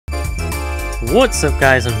What's up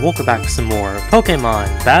guys, and welcome back to some more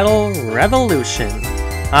Pokemon Battle Revolution.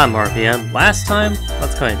 I'm RPM. Last time,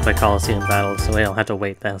 let's go ahead and click Colosseum Battle so we don't have to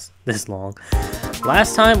wait this long.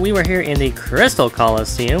 Last time we were here in the Crystal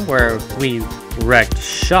Colosseum where we wrecked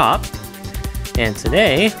shop. And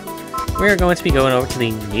today, we're going to be going over to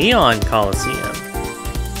the Neon Colosseum.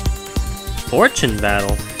 Fortune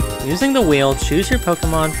Battle. Using the wheel, choose your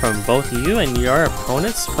Pokemon from both you and your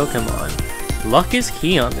opponent's Pokemon. Luck is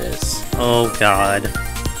key on this. Oh god.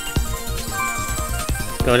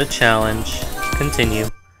 Go to challenge. Continue.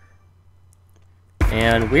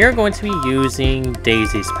 And we're going to be using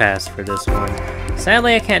Daisy's Pass for this one.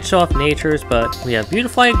 Sadly, I can't show off natures, but we have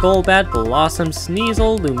Beautifly, Golbat, Blossom,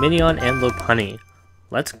 Sneasel, Lumineon, and Lopunny.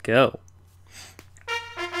 Let's go.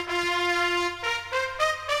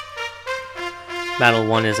 Battle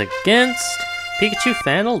 1 is against Pikachu,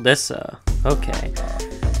 Fannel, Lissa. Okay.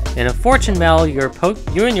 In a Fortune Battle, you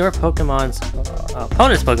and your Pokemon's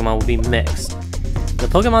opponent's Pokemon will be mixed. The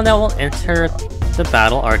Pokemon that will enter the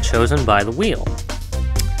battle are chosen by the wheel.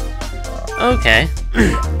 Okay.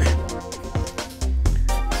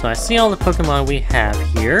 So I see all the Pokemon we have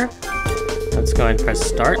here. Let's go ahead and press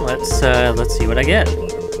start. Let's see what I get.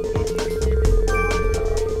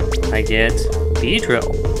 I get Beedrill.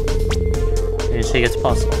 And she gets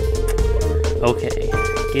Puzzle. Okay.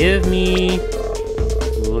 Give me...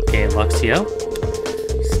 Okay, Luxio.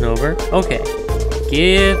 Snover. Okay.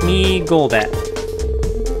 Give me Golbat.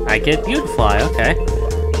 I get Beautifly. Okay.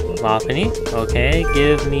 Lopunny. Okay.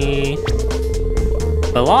 Give me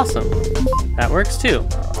Blossom. That works too.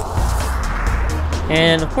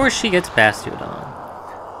 And of course she gets Bastiodon.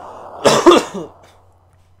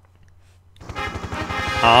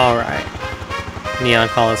 Alright. Neon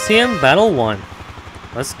Colosseum, Battle 1.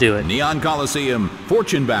 Let's do it. Neon Colosseum,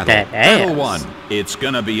 Fortune Battle, Battle 1. It's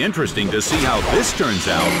gonna be interesting to see how this turns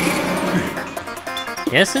out.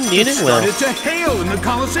 Yes, indeed it will. It started to hail in the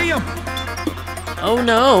Colosseum. Oh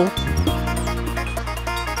no.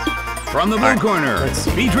 From the blue corner,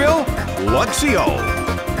 Beedrill, Luxio.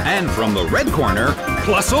 And from the red corner,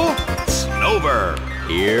 Plusle, Snover.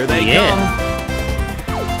 Here they come.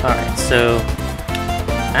 Alright, so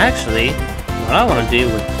actually, what I want to do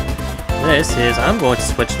with this is I'm going to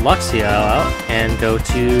switch Luxio out and go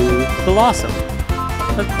to Blossom.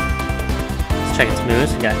 Let's check its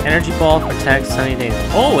moves. We got Energy Ball, Protect, Sunny Day.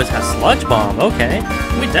 Oh, it has Sludge Bomb. Okay,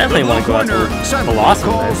 we definitely want to go out to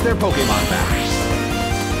Blossom then. Their Pokemon back.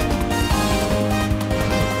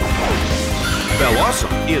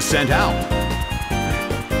 Blossom is sent out.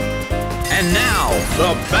 And now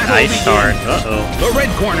the battle begins. Start. Uh-oh. The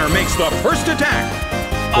red corner makes the first attack.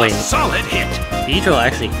 Wait. A solid hit. Beedrill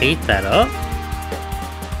actually ate that up?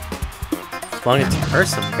 Flung its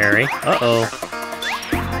Ursa Berry. Uh-oh.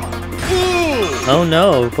 Oh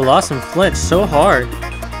no, Blossom flinched so hard.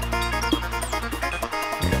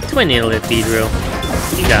 Twin Needle it, Beedrill.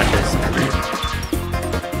 You got this.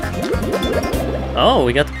 Oh,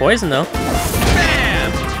 we got the poison though.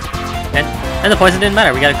 Bam! And the poison didn't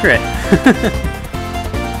matter, we got a crit.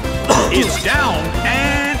 It's down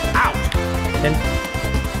and out. And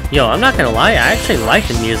yo, I'm not gonna lie, I actually like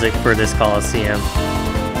the music for this Colosseum.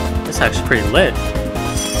 It's actually pretty lit.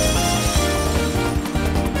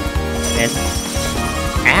 And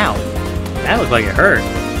ow! That looked like it hurt.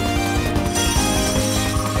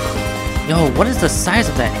 Yo, what is the size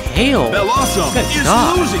of that hail? Blossom is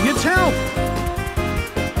losing its health.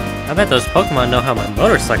 I bet those Pokemon know how my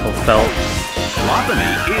motorcycle felt.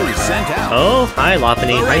 Lopunny is sent out. Oh, hi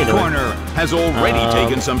Lopunny, how you The doing? corner has already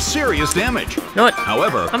taken some serious damage. You know what?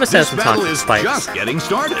 However, I'm gonna set this some battle toxic is spikes. just getting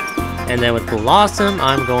started. And then with Blossom,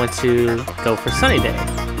 I'm going to go for Sunny Day.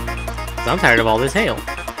 'Cause I'm tired of all this hail.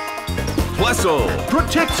 Plusle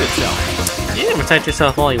protects itself. You can protect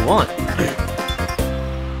yourself all you want.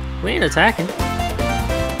 We ain't attacking.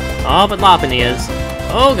 Oh, but Lopunny is.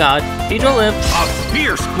 Oh god, Beedrill lived. A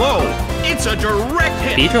fierce blow. It's a direct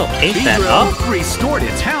hit. Beedrill ate that up. Restored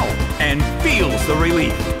its health and feels the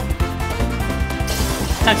relief.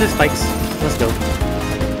 Toxic spikes. Let's go.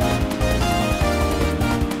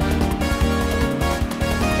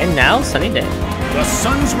 And now, Sunny Day. The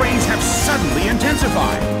sun's rays have suddenly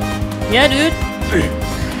intensified. Yeah, dude.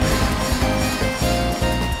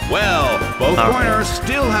 Well, both corners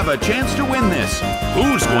still have a chance to win this.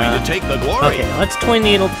 Who's going to take the glory? Okay, let's Twin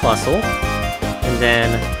Needle Plusle. And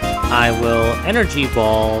then I will Energy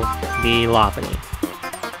Ball the Lopunny.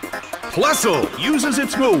 Plusle uses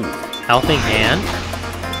its move. Helping Hand.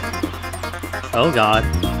 Oh god.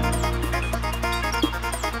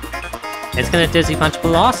 It's gonna Dizzy Punch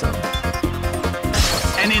Blossom.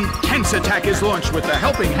 An intense attack is launched with the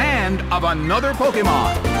helping hand of another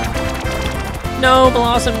Pokemon. No,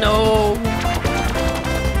 Blossom, no!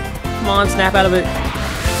 Come on, snap out of it.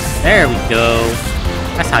 There we go.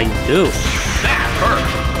 That's how you do. That hurt.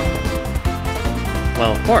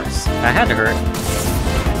 Well, of course. That had to hurt.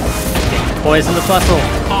 Poison the Fustle.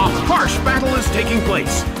 A harsh battle is taking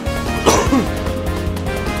place.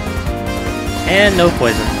 And no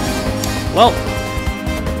poison. Well.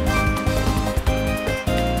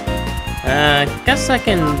 Guess I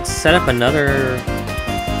can set up another...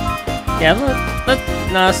 Yeah, no,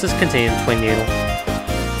 let's just continue the Twin Needle.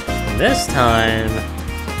 This time...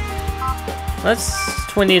 Let's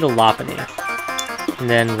Twin Needle Lopunny. And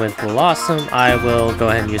then with Blossom, I will go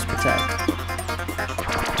ahead and use Protect.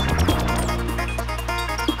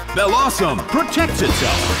 Blossom protects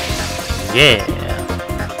itself. Yeah!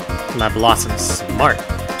 My Blossom's smart.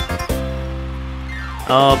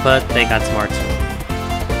 Oh, but they got smart too.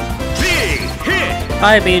 Big hit!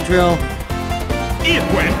 Hi, Beedrill. It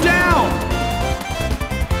went down!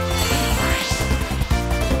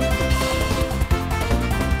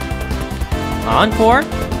 Encore?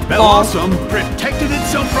 Blossom protected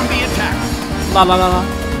itself from the attack. La la la la.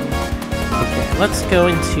 Okay, let's go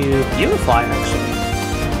into Beautifly actually.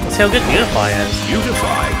 Let's see how good Beautifly is.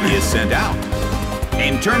 Beautify is sent out.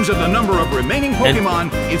 In terms of the number of remaining Pokemon,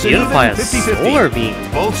 it's an Beautify even is 50-50. Solar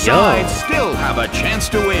Beam. Both sides still have a chance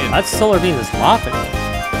to win. Let's Solar Beam this Lopunny.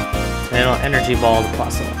 And I'll Energy Ball the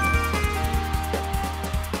Plusle.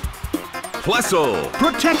 Plusle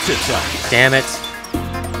protects itself. Damn it.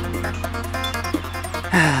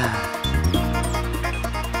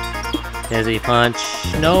 Dizzy Punch.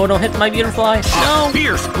 No, don't hit my Beautifly. A No!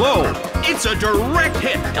 fierce blow. It's a direct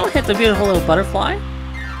hit. Don't hit the beautiful little butterfly.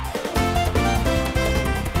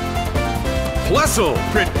 Plusle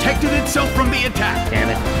protected itself from the attack. Damn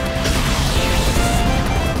it.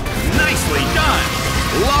 Nicely done.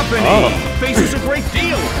 Lopunny Oh. faces a great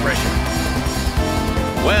deal of pressure.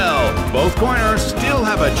 Well, both corners still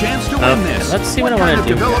have a chance to win Okay, this. let's see what I kind wanna of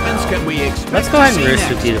do developments now. can we expect Let's go ahead and to see Roost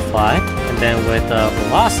with next? Beautifly. And then with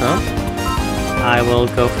Blossom, I will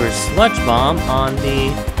go for Sludge Bomb on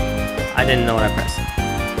the... I didn't know what I pressed.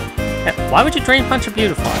 Hey, why would you Drain Punch a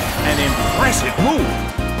Beautifly? An impressive move.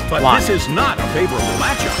 But Why? this is not a favorable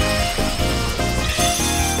matchup.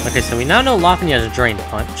 Okay, so we now know Lopunny has a Drain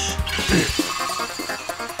Punch.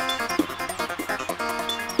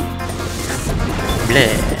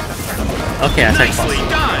 Bleh. Okay, I said Nicely Plusle.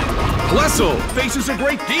 done. Plusle faces a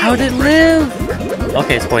great deal. How did it of live?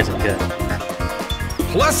 Okay, it's poison. Good.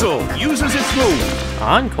 Plusle uses its move.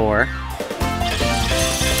 Encore.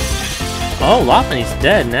 Oh, Lopunny's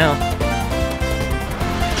dead now.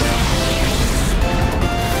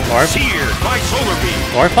 Seared by Solar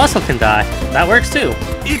Beam. Or Plusle can die. That works too.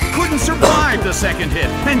 It couldn't survive the second hit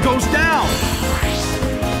and goes down.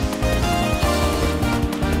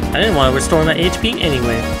 I didn't want to restore my HP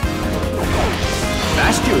anyway.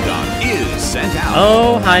 Bastiodon is sent out.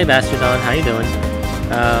 Oh, hi Bastiodon. How you doing?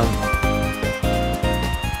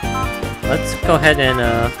 Let's go ahead and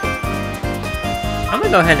I'm gonna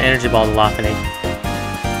go ahead and Energy Ball the Lopunny.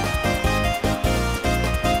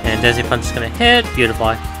 And Dizzy Punch is gonna hit.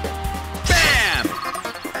 Beautifly. Bam!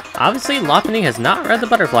 Obviously, Lopunny has not read the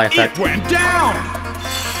Butterfly Effect. It went down.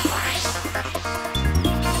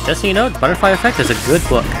 Just so you know, the Butterfly Effect is a good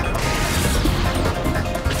book.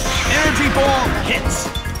 Energy Ball hits.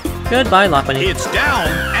 Goodbye, Lopunny. It's down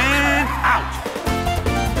and out.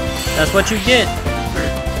 That's what you get.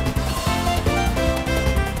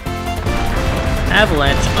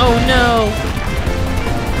 Avalanche. Oh no!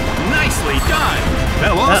 Nicely done.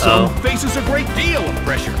 Blossom faces a great deal of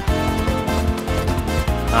pressure.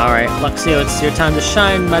 Alright, Luxio, it's your time to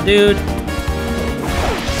shine, my dude.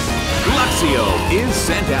 Luxio is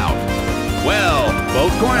sent out. Well,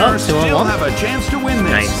 both corners Oh, 2-on-1. still have a chance to win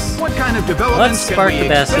this. Nice. What kind of Let's developments spark can the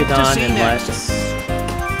we expect to Bastiodon see and next?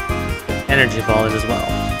 let's Energy Ball it as well.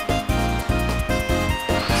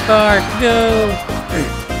 Spark, go!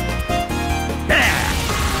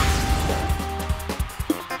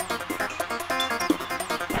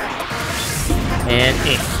 And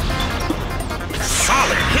in.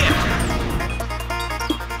 Solid hit.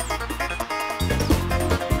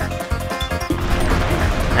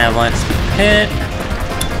 Avalanche hit.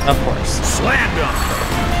 Of course. Slam dunk.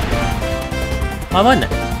 Why wasn't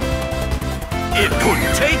it? It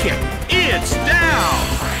couldn't take it. It's down.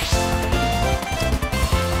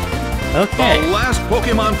 Okay. The last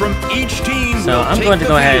Pokemon from each team So will I'm take going to the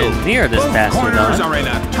go ahead field. and mirror this Both corners Bastiodon. are in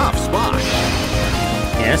a tough spot.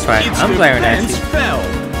 Yeah, that's right. Its I'm glaring at defense you. fell.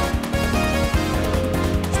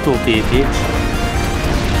 Stupid bitch.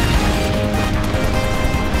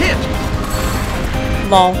 Hit.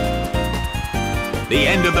 Lol. The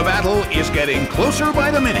end of the battle is getting closer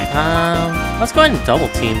by the minute. Let's go ahead and double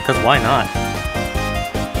team, because why not?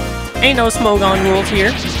 Ain't no Smogon rules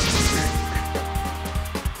here.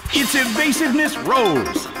 Its evasiveness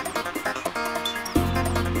rose.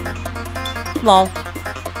 Lol.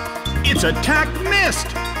 Its attack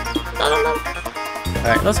missed.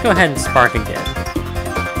 Alright, let's go ahead and spark again.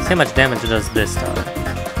 See how much damage it does this time.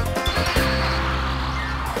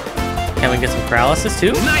 Can we get some paralysis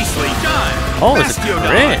too? Nicely done. Oh, it's a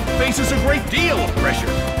crit. Faces a great deal of pressure.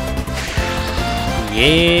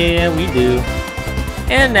 Yeah, we do.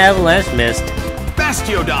 And Avalanche missed.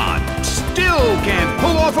 Bastiodon still can't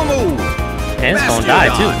pull off a move. And it's gonna die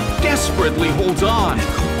too. Desperately holds on.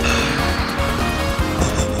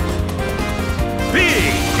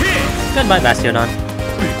 Big hit. Goodbye, Bastiodon.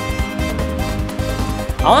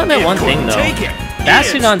 I'll admit one thing though.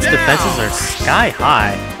 Bastiodon's defenses are sky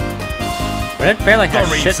high. But it barely has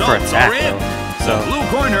shit for attack though. So the blue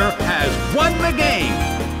corner has won the game.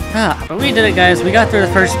 But we did it, guys. We got through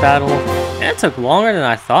the first battle. And it took longer than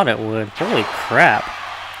I thought it would. Holy crap.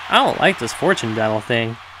 I don't like this fortune battle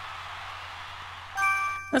thing.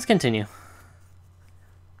 Let's continue.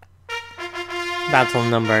 Battle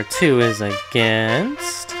number 2 is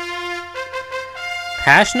against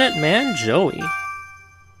Passionate Man Joey.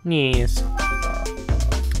 Yes.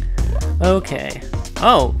 Okay.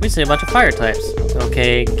 Oh, we see a bunch of fire types.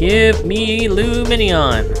 Okay, give me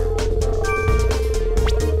Luminion.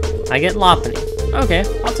 I get Lopunny. Okay,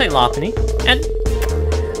 I'll take Lopunny. And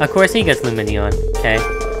of course he gets Luminion. Okay.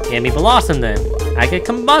 Give me Blossom then. I get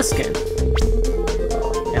Combuskin.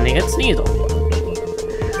 And he gets Sneasel.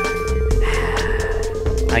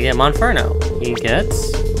 I get Monferno. He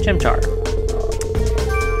gets Chimchar.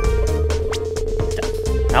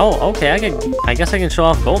 Oh, okay, I guess I can show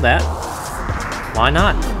off Golbat. Why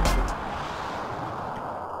not?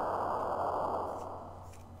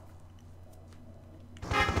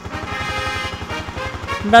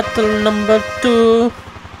 Battle number 2.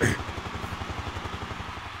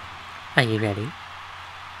 Are you ready?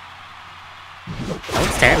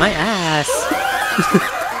 Don't stare at my ass.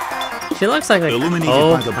 She looks like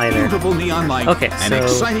oh, hi there. Okay,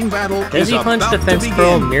 so Dizzy Punch, Defense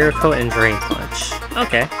Pearl, Miracle, and Drain Punch.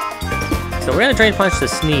 Okay. So we're gonna Drain Punch the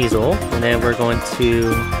Sneasel, and then we're going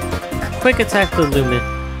to Quick Attack the Lumin.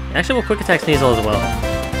 Actually, we'll Quick Attack Sneasel as well.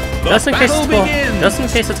 Just in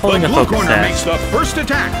case it's holding a focus attack. Makes the first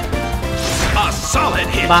attack. A solid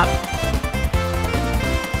hit. Bop.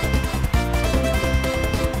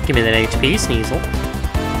 Give me that HP, Sneasel.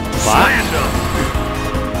 Bop.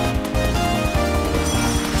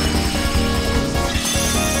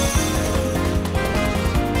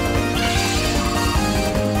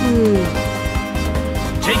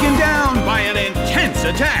 Taken down by an intense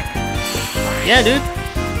attack. Yeah, dude.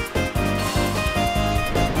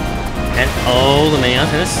 And oh, the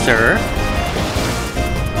man's gonna surf.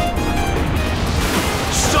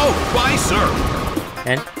 Soaked by surf.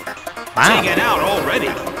 And wow. Taken out already.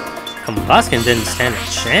 Combuskin didn't stand a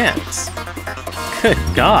chance. Good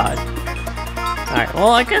God. Alright,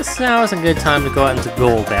 well, I guess now is a good time to go out into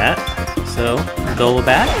Golbat. So,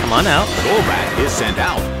 Golbat, come on out. Golbat is sent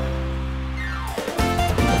out.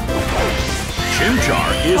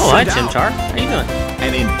 Chimchar is oh, hi, sent Chimchar. out. How you doing?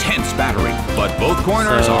 An intense battery, but both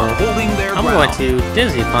corners are holding their ground. I'm going to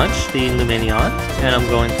Dizzy Punch the Luminion, and I'm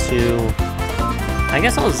going to... I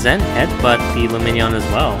guess I'll Zen Headbutt the Luminion as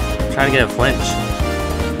well. Try to get a flinch.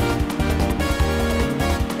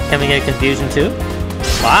 Can we get Confusion too?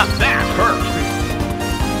 Wow. That hurt.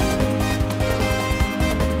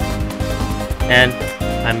 And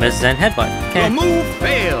I missed Zen Headbutt. Okay. The move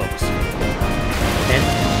fails. And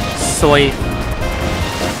soy.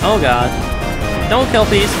 Oh God. Don't kill,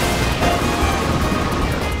 please.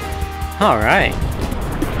 Alright.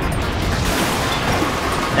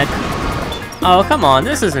 Oh, come on.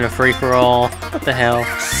 This isn't a free-for-all. What the hell?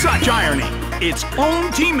 Such irony. Its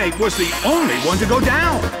own teammate was the only one to go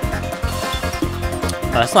down.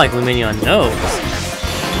 That's like Luminion knows.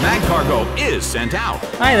 Magcargo is sent out.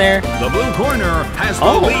 Hi there. The blue corner has the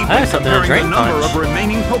lead by comparing the number of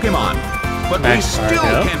remaining Pokemon. But we still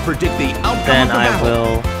can't predict the outcome of the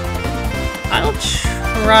battle. I'll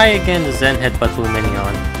try again to Zen Headbutt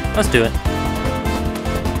Luminion. Let's do it.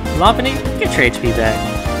 Lopunny, get your HP back.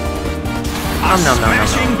 A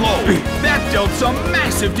smashing blow. That dealt some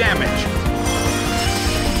massive damage.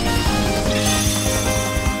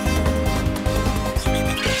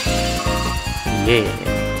 Yeah.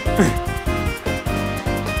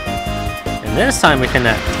 And this time we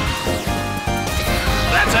connect.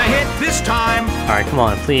 That's a hit this time. Alright, come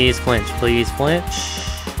on. Please flinch. Please flinch.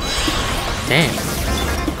 Damn.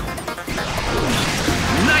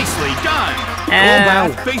 Nicely done! Ow.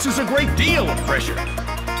 Golbat faces a great deal of pressure.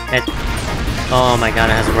 Oh my god,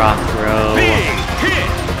 it has a rock throw. Big hit!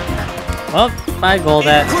 Oh, bye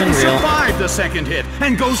Golbat, it's been Couldn't real. survive the second hit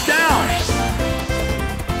and goes down.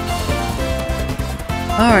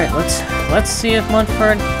 Alright, let's see if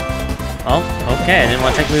Montfort... Oh, okay, I didn't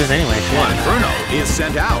want to take moves anyway. Monferno is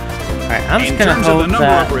sent out. Alright, I'm just In gonna terms of hope the number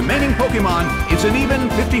that... of remaining Pokemon, it's an even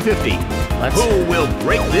 50-50. Who will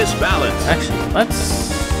break this balance? Actually,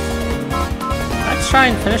 let's try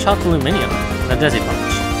and finish off the Luminium, the Dizzy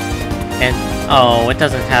Punch. And, oh, it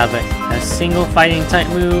doesn't have a single fighting type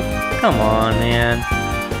move? Come on, man.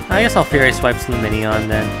 I guess I'll Fury Swipe Luminion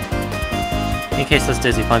then. In case this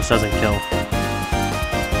Dizzy Punch doesn't kill.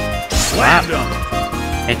 Slammed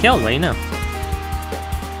him! It killed, what do you know?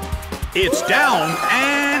 It's down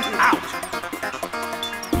and out.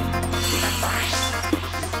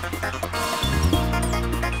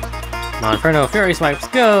 Monferno, Fury Swipes,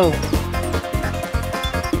 go!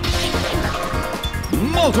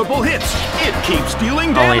 Multiple hits. It keeps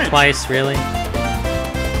dealing damage. Only twice, really?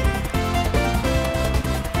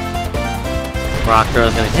 Rock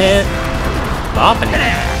Throw's gonna hit. Bopping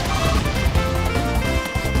it.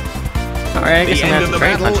 Alright, I guess The I'm end gonna of have the to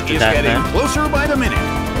Drain battle Punch to is death getting then. closer by the minute.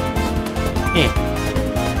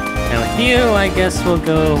 And with you, I guess we'll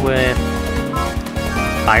go with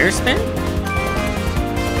Fire Spin?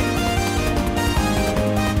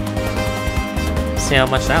 See how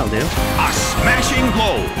much that'll do. A smashing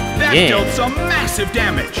blow. That dealt some massive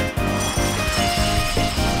damage.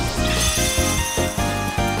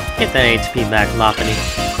 Get that HP back, Lopunny.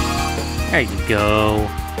 There you go.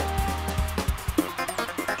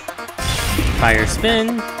 Fire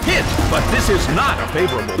Spin. Hit, but this is not a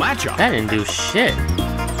favorable matchup. That didn't do shit.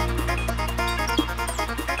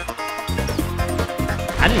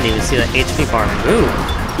 I didn't even see that HP bar move.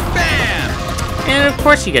 Bam! And of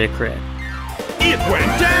course you get a crit. It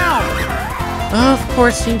went down! Of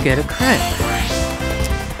course you get a crit.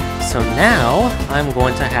 So now, I'm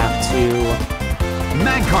going to have to...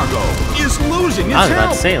 Magcargo is losing its I was about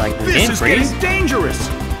health. to say, like, the This game is freeze. getting dangerous.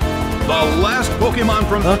 The last Pokemon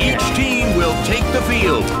from each team will take the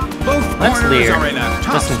field. Both corners are in a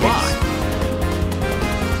tough spot.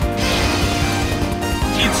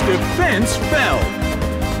 Its defense fell.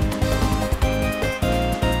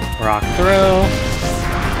 Rock Throw.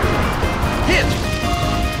 Hit.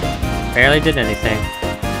 Barely did anything.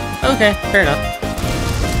 Okay, fair enough.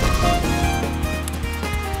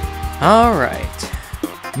 Alright.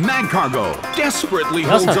 Magcargo desperately We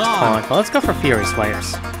also holds have on. Taunt, but let's go for Fury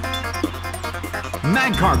Swipes.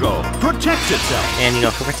 Magcargo protects itself. And you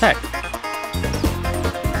go for Protect.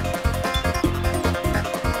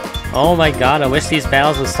 Oh my god, I wish these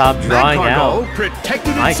battles would stop drawing Magcargo out.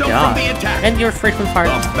 protected My itself god. from the attack. And you're freaking fire.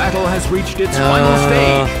 The battle has reached its final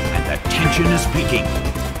stage, and the tension is peaking.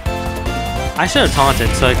 I should have taunted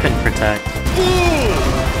so I couldn't protect. Ooh!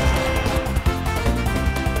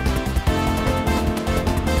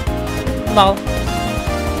 Lol.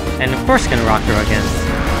 And of course gonna Rock Throw again.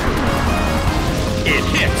 It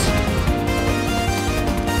hits.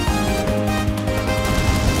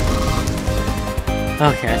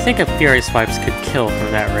 Okay, I think a Fury Swipes could kill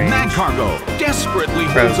from that range. Magcargo desperately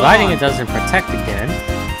holds Providing on. it doesn't protect again.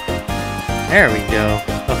 There we go.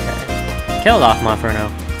 Okay. Kill it off, Monferno.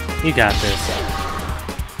 You got this.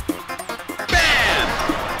 Bam!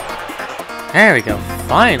 There we go.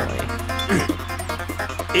 Finally.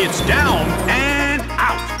 It's down and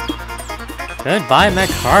out. Goodbye,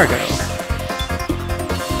 Magcargo.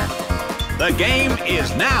 The game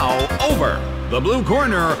is now over. The blue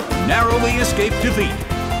corner narrowly escaped defeat.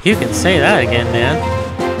 You can say that again, man.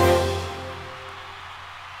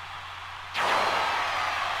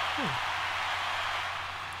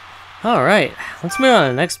 Alright, let's move on to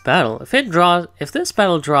the next battle. If this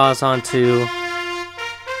battle draws onto...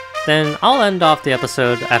 Then I'll end off the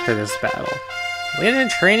episode after this battle. Later in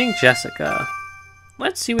training, Jessica.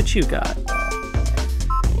 Let's see what you got.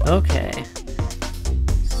 Okay.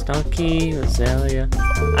 Stunky, Roselia.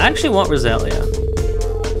 I actually want Roselia.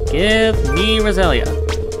 Give me Roselia.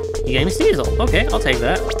 You gave me Sneasel. Okay, I'll take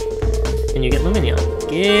that. And you get Luminion.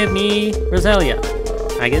 Give me Roselia.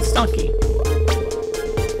 I get Stunky.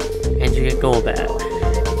 And you get Golbat.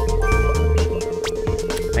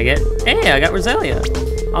 Hey, I got Roselia.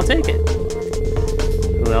 I'll take it.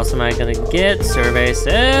 Who else am I gonna get? Survey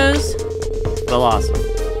says... Colosseum.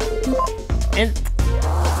 And...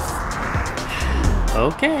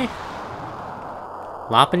 Okay.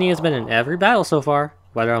 Lopunny has been in every battle so far,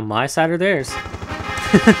 whether on my side or theirs.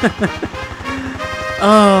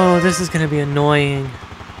 Oh, this is gonna be annoying.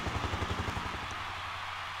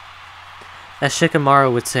 As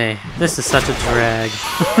Shikamaru would say, this is such a drag.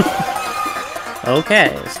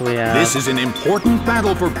 Okay, so we have... This is an important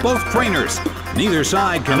battle for both trainers. Neither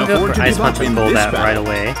side can afford to Ice give up Punch and in pull this that right battle.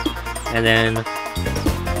 away. And then...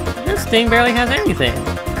 this thing barely has anything.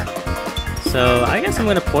 So I guess I'm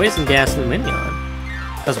gonna Poison Gas Luminion.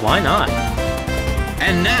 Because why not?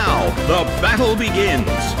 And now, the battle begins.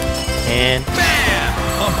 And... bam!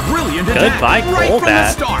 A brilliant attack goodbye, right from the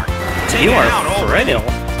Golbat. start. Take You it are out already.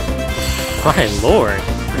 frail. My lord.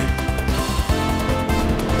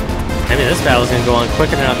 Maybe this battle's gonna go on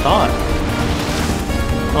quicker than I thought.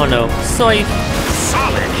 Oh no. Soy!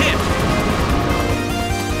 Solid hit.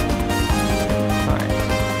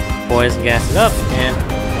 Alright. Poison gas it up, and...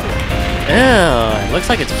 ew, it looks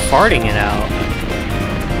like it's farting it out.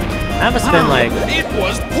 That must have been like... It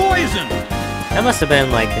was poison. that must have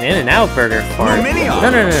been like an In-N-Out burger fart. Luminion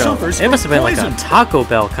No. suffers It must have been like a poison. Taco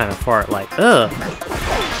Bell kind of fart, like, ugh.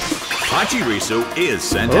 Pachirisu is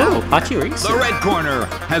sent Oh, out. Pachirisu. The red corner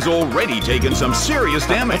has already taken some serious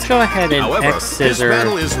damage. Let's go ahead and However, this X-Scissor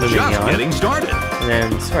battle is just Luminion. getting started. And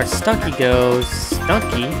then as far as Stunky goes,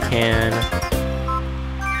 Stunky can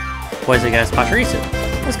Poison Gas Pachirisu.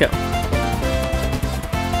 Let's go.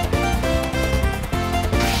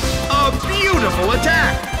 A beautiful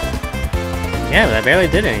attack. Yeah, that barely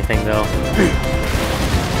did anything though.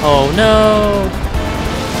 Oh no!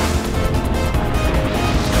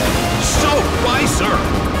 So by sir.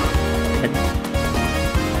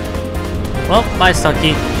 Well, bye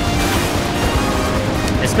Stunky.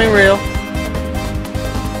 It's been real.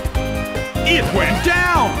 It went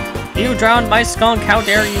down. You drowned my skunk, how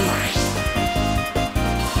dare you!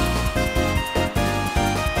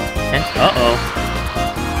 And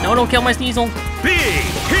uh-oh. No, don't kill my Sneasel! Big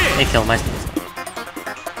They hit. killed my Sneasel.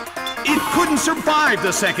 It couldn't survive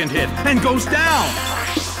the second hit and goes down.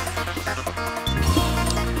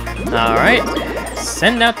 Alright.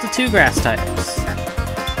 Send out the two grass types.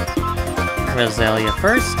 Roselia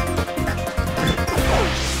first.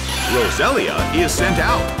 Roselia is sent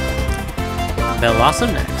out.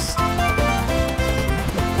 Bellossom next.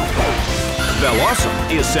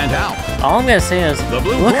 Bellossom is sent out. All I'm gonna say is, The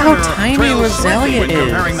blue look how corner tiny trails slightly Roselia when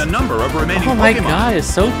comparing the is! number of remaining Oh my Pokemon. god, it's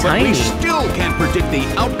so But tiny! we still can't predict the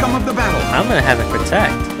outcome of the battle. I'm gonna have it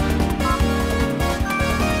protect.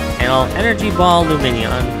 And I'll Energy Ball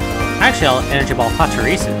Luminion. Actually, I'll Energy Ball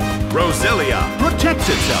Pachirisu. Roselia protects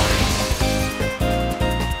itself.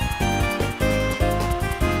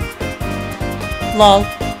 LOL.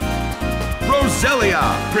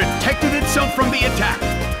 Roselia protected itself from the attack.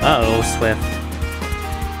 Uh-oh, Swift.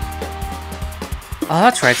 Oh,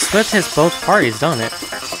 that's right. Swift has both parties, don't it?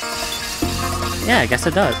 Yeah, I guess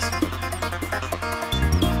it does.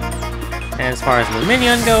 And as far as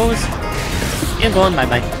Luminion goes, you're going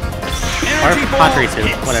bye-bye. Or Energy ball Pachirisu,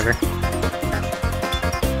 hits. whatever.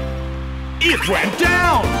 It went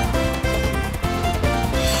down.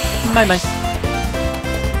 Bye-bye.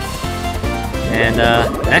 And,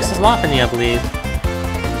 next is Lopunny, I believe.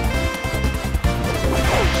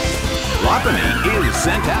 Lopunny is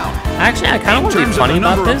sent out. Actually, I kind of want to be In terms of funny the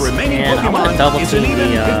about number of this, remaining and I want to Pokemon, double it's an team even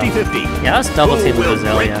the, 50-50. yeah, let's double team Who the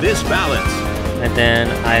will break Roselia. this balance? And then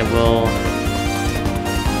I will...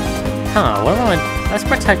 huh, what am I... let's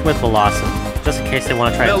protect with Blossom, just in case they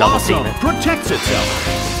want to try to double team Blossom it. protects itself.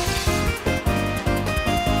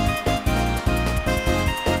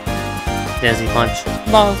 Dizzy Punch.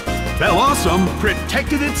 Lol. Blossom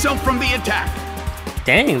protected itself from the attack.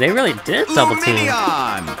 Dang, they really did double team.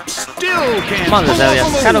 Luminion still can't Come on, pull Roselia.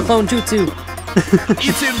 off a Shadow move. Clone Jutsu.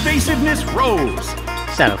 Its evasiveness rose.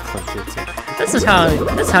 Shadow Clone Jutsu. This is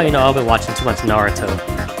how you know I've been watching too much Naruto.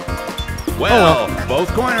 Well, both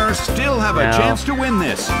corners still have a Now, chance to win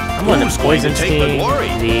this. I'm going Who's to going Poison to take the Sting glory?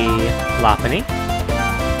 the Lopunny.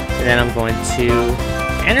 And then I'm going to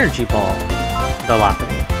Energy Ball the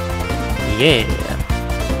Lopunny. Yeah.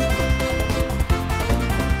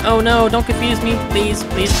 Oh no, don't confuse me, please,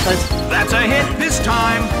 please, please. That's a hit this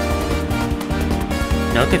time.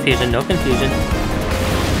 No confusion, no confusion.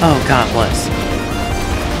 Oh, God bless.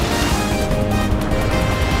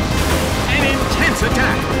 An intense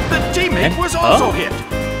attack. The teammate was also hit.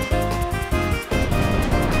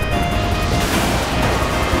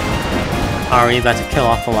 Are we about to kill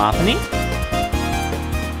off the Lopunny?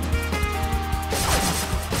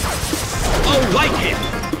 A light hit.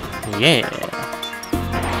 Yeah.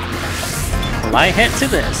 Light hit to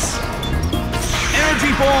this.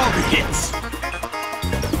 Energy ball hits.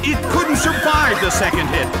 It couldn't survive the second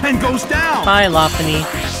hit and goes down. Bye, Lopunny.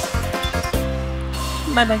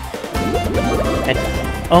 Bye-bye.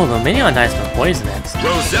 Oh, the Minion dies from poison next.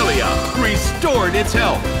 Roselia restored its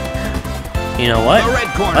health. You know what? The red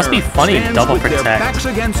corner Let's be funny and stands double with their protect. backs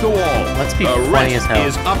against the wall. Let's be the funny rest as hell.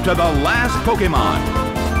 is up to the last Pokemon.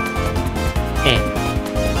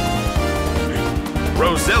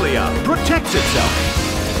 Roselia protects itself.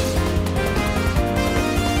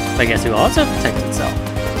 But guess who also protects itself?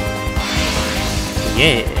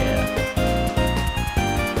 Yeah.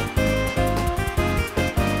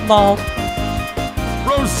 Ball.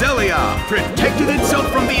 Roselia protected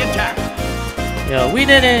itself from the attack. Yo, we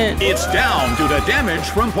did it! It's down to the damage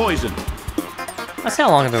from poison. That's how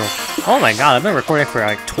long I've been. Oh my god, I've been recording for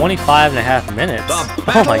like 25.5 minutes. The Oh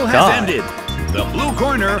battle my has god. ended. The blue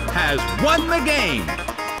corner has won the game.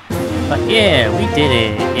 But yeah, we did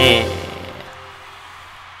it. Yeah.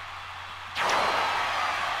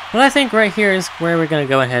 Well, I think right here is where we're going to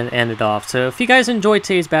go ahead and end it off. So if you guys enjoyed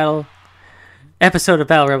today's episode of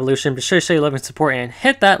Battle Revolution, be sure to show your love and support and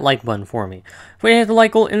hit that like button for me. If we hit the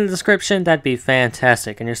like goal in the description, that'd be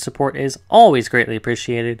fantastic, and your support is always greatly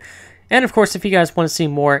appreciated. And of course, if you guys want to see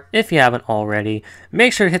more, if you haven't already,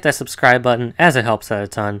 make sure to hit that subscribe button as it helps out a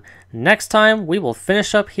ton. Next time, we will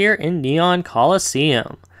finish up here in Neon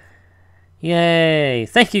Colosseum. Yay!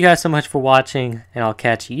 Thank you guys so much for watching, and I'll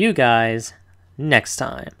catch you guys next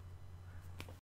time.